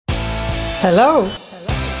Hello,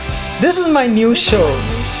 this is my new show,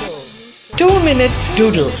 2 Minute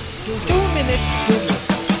Doodles. 2 Minute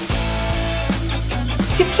Doodles.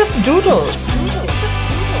 It's just doodles.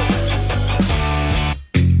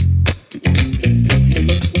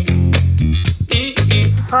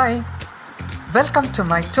 Hi, welcome to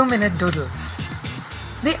my 2 Minute Doodles.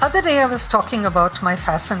 The other day I was talking about my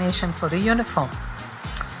fascination for the uniform.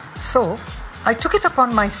 So I took it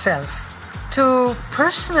upon myself to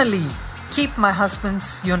personally keep my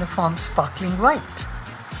husband's uniform sparkling white.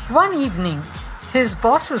 One evening, his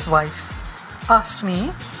boss's wife asked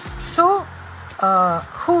me,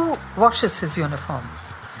 who washes his uniform?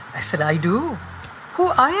 I said, I do. Who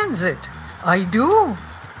irons it? I do.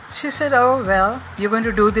 She said, oh, well, you're going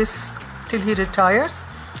to do this till he retires?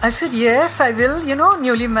 I said, yes, I will,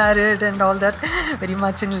 newly married and all that, very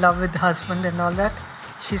much in love with the husband and all that.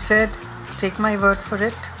 She said, take my word for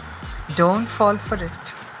it. Don't fall for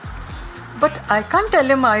it. But I can't tell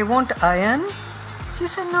him I won't iron. She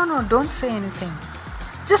said, no, don't say anything.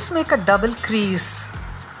 Just make a double crease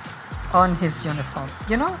on his uniform.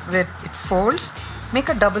 Where it folds, make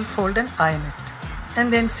a double fold and iron it.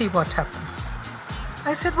 And then see what happens.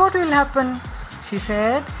 I said, what will happen? She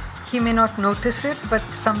said, he may not notice it, but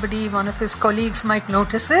one of his colleagues might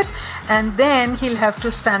notice it. And then he'll have to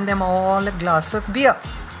stand them all a glass of beer.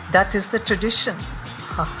 That is the tradition.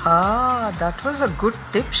 Haha, that was a good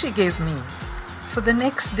tip she gave me. So the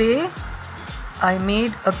next day, I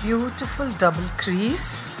made a beautiful double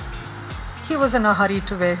crease. He was in a hurry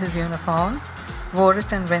to wear his uniform, wore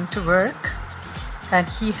it and went to work. And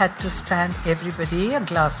he had to stand everybody a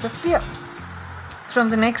glass of beer. From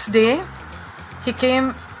the next day, he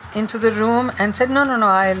came into the room and said, no,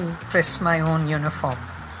 I'll press my own uniform.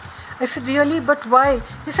 I said, really? But why?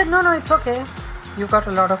 He said, no, it's okay. You got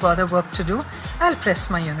a lot of other work to do. I'll press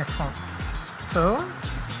my uniform. So,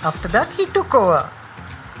 after that, he took over.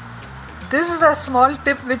 This is a small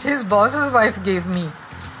tip which his boss's wife gave me.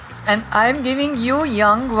 And I'm giving you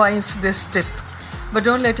young wives this tip. But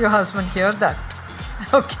don't let your husband hear that.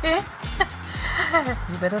 Okay?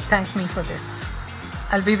 You better thank me for this.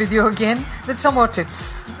 I'll be with you again with some more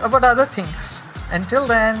tips about other things. Until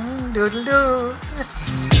then, doodle-doo.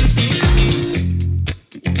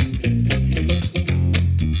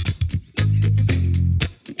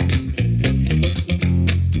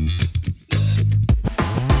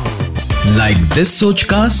 Like this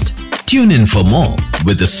Sochcast? Tune in for more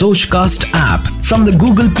with the Sochcast app from the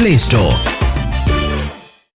Google Play Store.